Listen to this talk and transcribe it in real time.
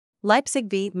Leipzig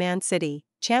v Man City,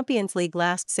 Champions League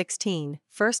last 16,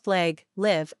 first leg,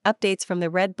 live, updates from the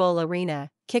Red Bull Arena,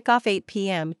 kickoff 8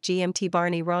 p.m. GMT.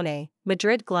 Barney Rone,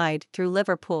 Madrid glide through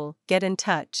Liverpool, get in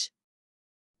touch.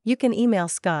 You can email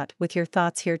Scott with your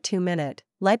thoughts here. 2-minute,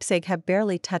 Leipzig have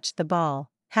barely touched the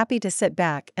ball, happy to sit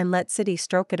back and let City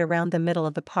stroke it around the middle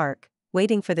of the park,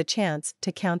 waiting for the chance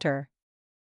to counter.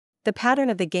 The pattern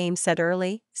of the game set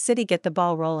early, City get the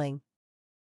ball rolling.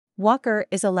 Walker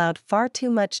is allowed far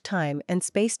too much time and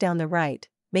space down the right,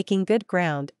 making good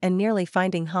ground and nearly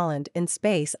finding Haaland in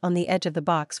space on the edge of the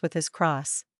box with his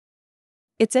cross.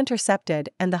 It's intercepted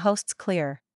and the hosts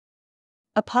clear.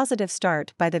 A positive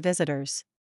start by the visitors.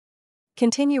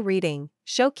 Continue reading.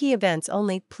 Show key events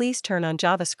only. Please turn on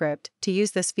JavaScript to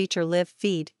use this feature. Live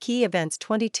feed key events.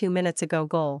 22 minutes ago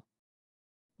goal.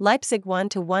 Leipzig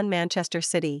 1-1 Manchester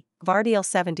City, Gvardiol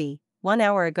 70, 1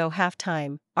 hour ago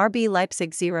halftime, RB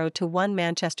Leipzig 0-1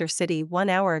 Manchester City 1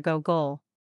 hour ago goal.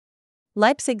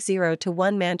 Leipzig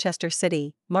 0-1 Manchester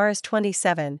City, Mars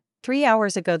 27, 3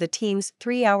 hours ago. The teams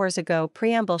 3 hours ago.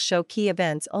 Preamble. Show key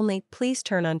events only. Please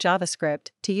turn on JavaScript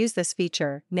to use this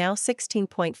feature. Now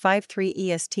 16.53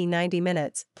 EST 90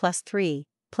 minutes, plus 3,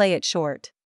 play it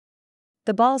short.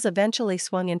 The balls eventually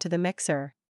swung into the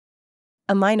mixer.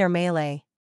 A minor melee.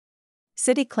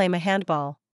 City claim a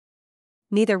handball.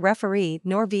 Neither referee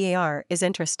nor VAR is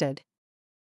interested.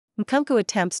 Nkunku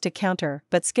attempts to counter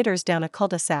but skitters down a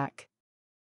cul-de-sac.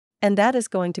 And that is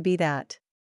going to be that.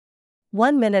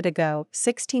 1 minute ago,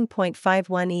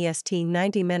 16.51 EST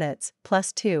 90 minutes,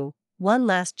 plus 2, one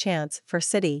last chance for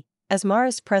City, as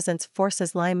Mara's presence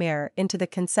forces Laimer into the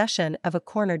concession of a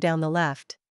corner down the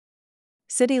left.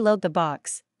 City load the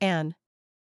box, and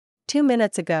 2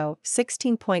 minutes ago,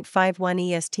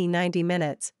 16.51 EST 90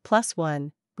 minutes, plus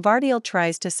 1, Gvardiol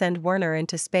tries to send Werner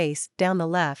into space down the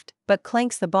left but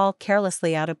clanks the ball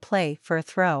carelessly out of play for a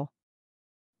throw.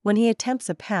 When he attempts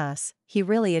a pass, he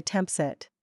really attempts it.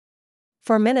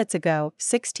 4 minutes ago,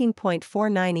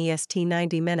 16.49 EST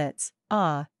 90 minutes,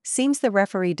 seems the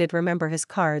referee did remember his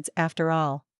cards after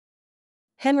all.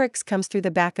 Henrichs comes through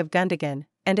the back of Gundogan,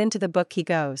 and into the book he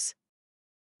goes.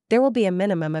 There will be a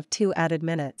minimum of 2 added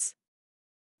minutes.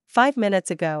 5 minutes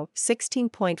ago,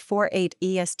 16.48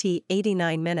 EST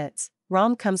 89 minutes,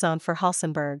 Rom comes on for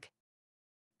Hülkenberg.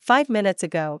 5 minutes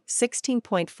ago,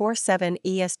 16.47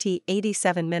 EST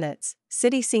 87 minutes,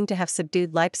 City seem to have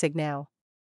subdued Leipzig now.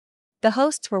 The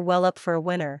hosts were well up for a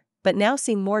winner, but now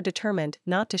seem more determined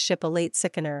not to ship a late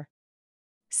sickener.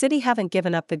 City haven't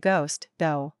given up the ghost,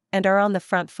 though, and are on the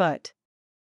front foot.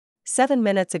 7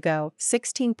 minutes ago,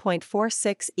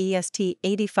 16.46 EST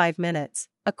 85 minutes,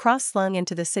 a cross slung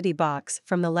into the City box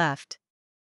from the left.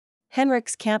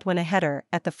 Henrichs can't win a header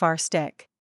at the far stick.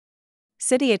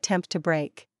 City attempt to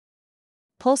break.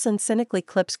 Poulsen cynically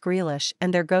clips Grealish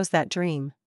and there goes that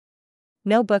dream.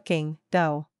 No booking,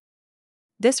 though.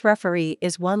 This referee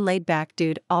is one laid-back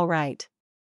dude, all right.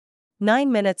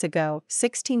 9 minutes ago,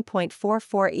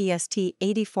 16.44 EST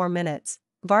 84 minutes,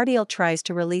 Gvardiol tries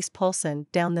to release Poulsen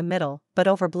down the middle, but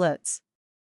overblitz.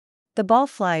 The ball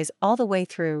flies all the way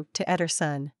through to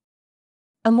Ederson.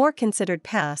 A more considered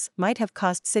pass might have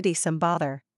caused City some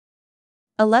bother.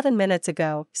 11 minutes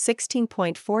ago,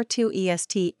 16.42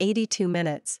 EST 82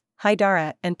 minutes,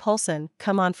 Haidara and Poulsen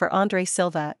come on for Andre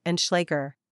Silva and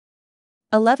Schläger.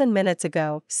 11 minutes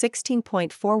ago,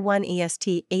 16.41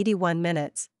 EST 81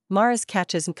 minutes, Mahrez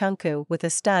catches Nkunku with a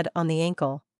stud on the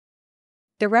ankle.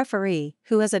 The referee,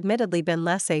 who has admittedly been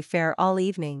laissez-faire all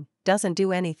evening, doesn't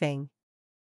do anything.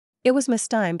 It was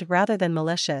mistimed rather than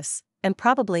malicious, and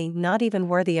probably not even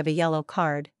worthy of a yellow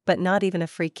card, but not even a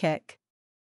free kick.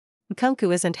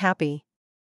 Nkunku isn't happy.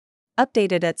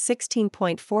 Updated at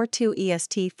 16.42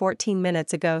 EST 14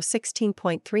 minutes ago,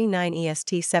 16.39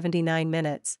 EST 79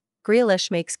 minutes, Grealish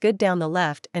makes good down the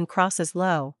left and crosses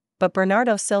low, but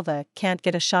Bernardo Silva can't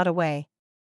get a shot away.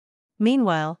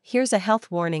 Meanwhile, here's a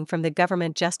health warning from the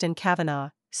government. Justin Kavanaugh,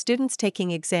 students taking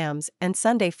exams and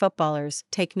Sunday footballers,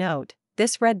 take note,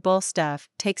 this Red Bull stuff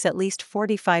takes at least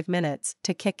 45 minutes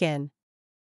to kick in.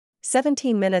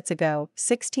 17 minutes ago,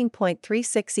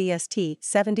 16.36 EST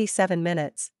 77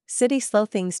 minutes, City slow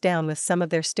things down with some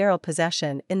of their sterile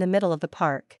possession in the middle of the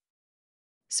park.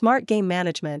 Smart game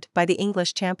management by the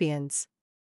English champions.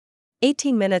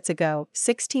 18 minutes ago,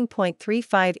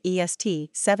 16.35 EST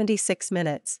 76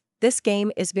 minutes, this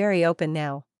game is very open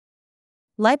now.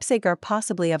 Leipzig are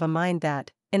possibly of a mind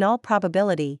that, in all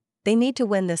probability, they need to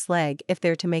win this leg if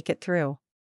they're to make it through.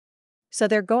 So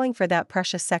they're going for that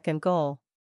precious second goal.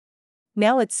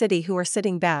 Now it's City who are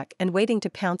sitting back and waiting to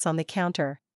pounce on the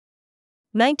counter.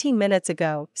 19 minutes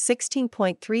ago,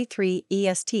 16.33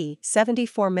 EST,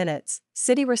 74 minutes,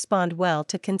 City respond well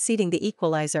to conceding the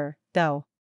equalizer, though.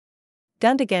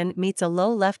 Gundogan meets a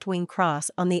low left-wing cross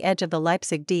on the edge of the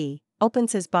Leipzig D,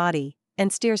 opens his body,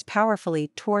 and steers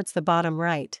powerfully towards the bottom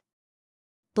right.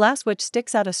 Blaswich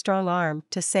sticks out a strong arm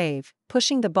to save,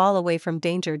 pushing the ball away from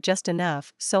danger just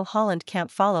enough so Holland can't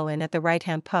follow in at the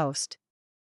right-hand post.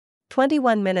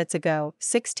 21 minutes ago,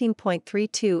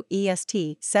 16.32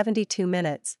 EST, 72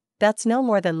 minutes, that's no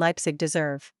more than Leipzig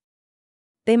deserve.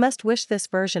 They must wish this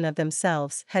version of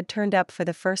themselves had turned up for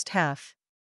the first half.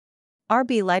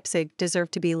 RB Leipzig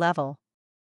deserve to be level.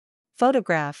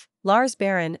 Photograph, Lars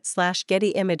Baron/Getty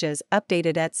Images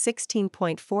updated at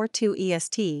 16.42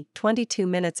 EST, 22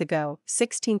 minutes ago,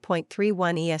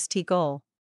 16.31 EST goal.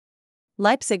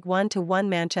 Leipzig 1-1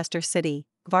 Manchester City,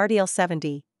 Gvardiol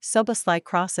 70, Szoboszlai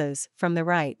crosses, from the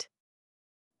right.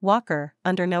 Walker,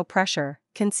 under no pressure,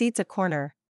 concedes a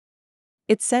corner.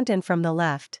 It's sent in from the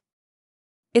left.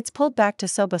 It's pulled back to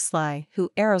Szoboszlai,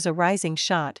 who arrows a rising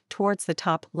shot towards the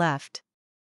top left.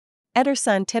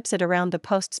 Ederson tips it around the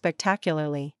post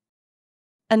spectacularly.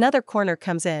 Another corner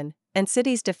comes in, and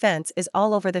City's defense is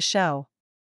all over the show.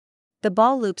 The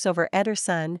ball loops over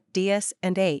Ederson, Dias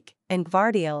and Ake, and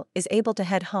Gvardiol is able to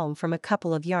head home from a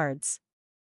couple of yards.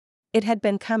 It had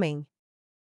been coming.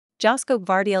 Josko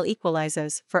Gvardiol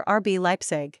equalizes for RB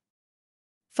Leipzig.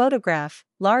 Photograph,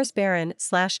 Lars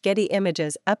Baron/Getty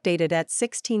Images updated at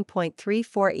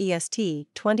 16.34 EST,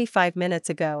 25 minutes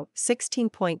ago,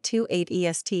 16.28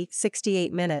 EST,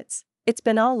 68 minutes. It's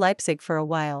been all Leipzig for a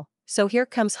while, so here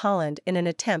comes Holland in an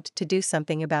attempt to do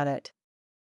something about it.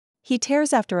 He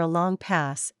tears after a long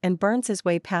pass and burns his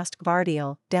way past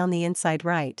Gvardiol down the inside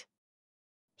right.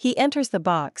 He enters the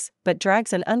box but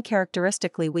drags an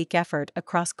uncharacteristically weak effort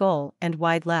across goal and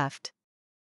wide left.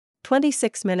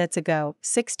 26 minutes ago,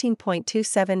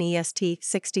 16.27 EST,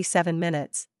 67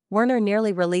 minutes, Werner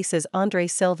nearly releases Andre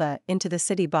Silva into the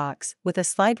City box with a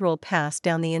slide rule pass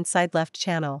down the inside left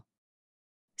channel.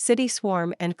 City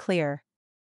swarm and clear.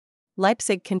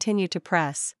 Leipzig continue to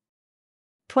press.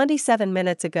 27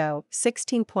 minutes ago,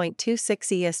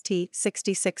 16.26 EST,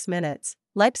 66 minutes,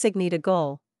 Leipzig need a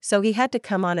goal, so he had to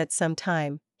come on at some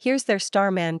time. Here's their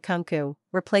star man Nkunku,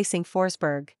 replacing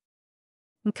Forsberg.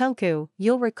 Nkunku,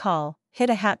 you'll recall, hit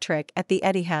a hat-trick at the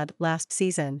Etihad last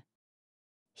season.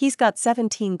 He's got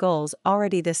 17 goals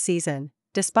already this season,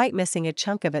 despite missing a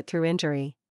chunk of it through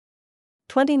injury.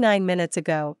 29 minutes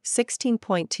ago,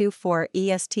 16.24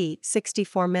 EST,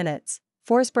 64 minutes,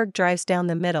 Forsberg drives down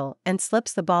the middle and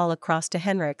slips the ball across to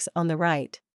Henrichs on the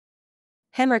right.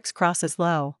 Henrichs crosses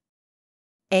low.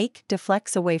 Ake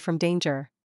deflects away from danger.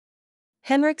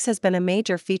 Henrichs has been a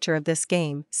major feature of this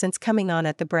game since coming on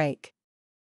at the break.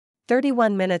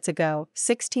 31 minutes ago,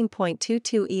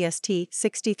 16.22 EST,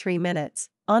 63 minutes,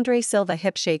 Andre Silva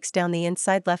hip shakes down the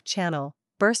inside left channel,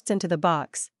 bursts into the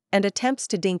box, and attempts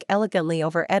to dink elegantly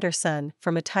over Ederson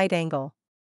from a tight angle.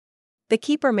 The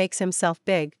keeper makes himself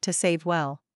big to save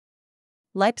well.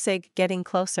 Leipzig getting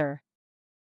closer.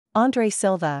 Andre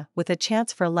Silva with a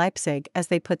chance for Leipzig as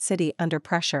they put City under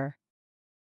pressure.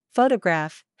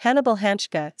 Photograph, Hannibal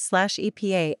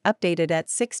Hanschke/EPA updated at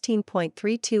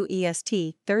 16.32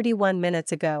 EST, 31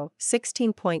 minutes ago,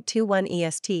 16.21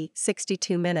 EST,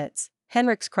 62 minutes,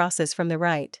 Henrichs crosses from the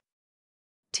right.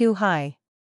 Too high.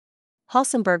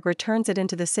 Halsenberg returns it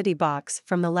into the City box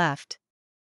from the left.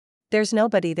 There's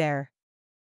nobody there.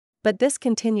 But this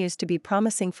continues to be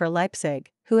promising for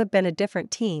Leipzig, who have been a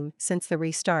different team since the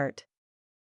restart.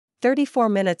 34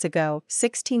 minutes ago,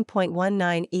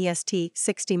 16.19 EST,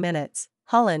 60 minutes,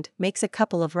 Holland makes a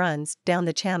couple of runs down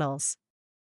the channels.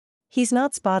 He's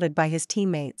not spotted by his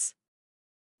teammates.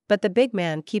 But the big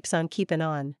man keeps on keeping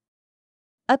on.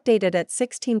 Updated at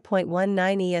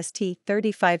 16.19 EST,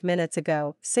 35 minutes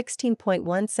ago,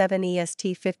 16.17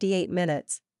 EST, 58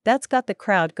 minutes, that's got the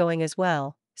crowd going as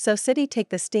well, so City take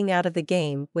the sting out of the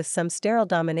game with some sterile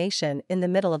domination in the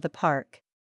middle of the park.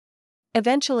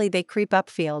 Eventually they creep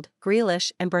upfield,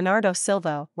 Grealish and Bernardo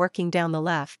Silva working down the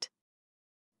left.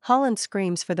 Holland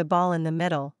screams for the ball in the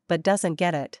middle, but doesn't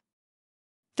get it.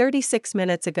 36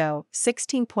 minutes ago,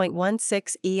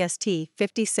 16.16 EST,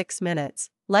 56 minutes,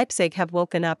 Leipzig have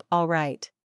woken up all right.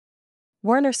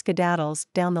 Werner skedaddles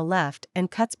down the left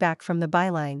and cuts back from the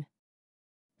byline.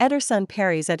 Ederson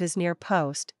parries at his near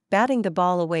post, batting the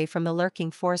ball away from the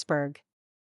lurking Forsberg.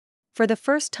 For the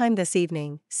first time this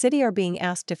evening, City are being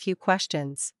asked a few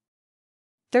questions.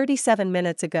 37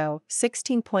 minutes ago,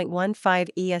 16.15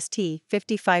 EST,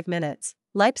 55 minutes,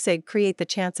 Leipzig create the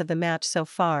chance of the match so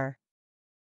far.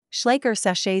 Schläger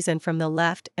sachets in from the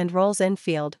left and rolls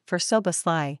infield for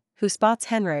Szoboszlai, who spots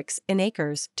Henriks in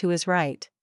Akers to his right.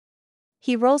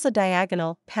 He rolls a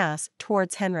diagonal pass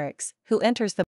towards Henriks, who enters the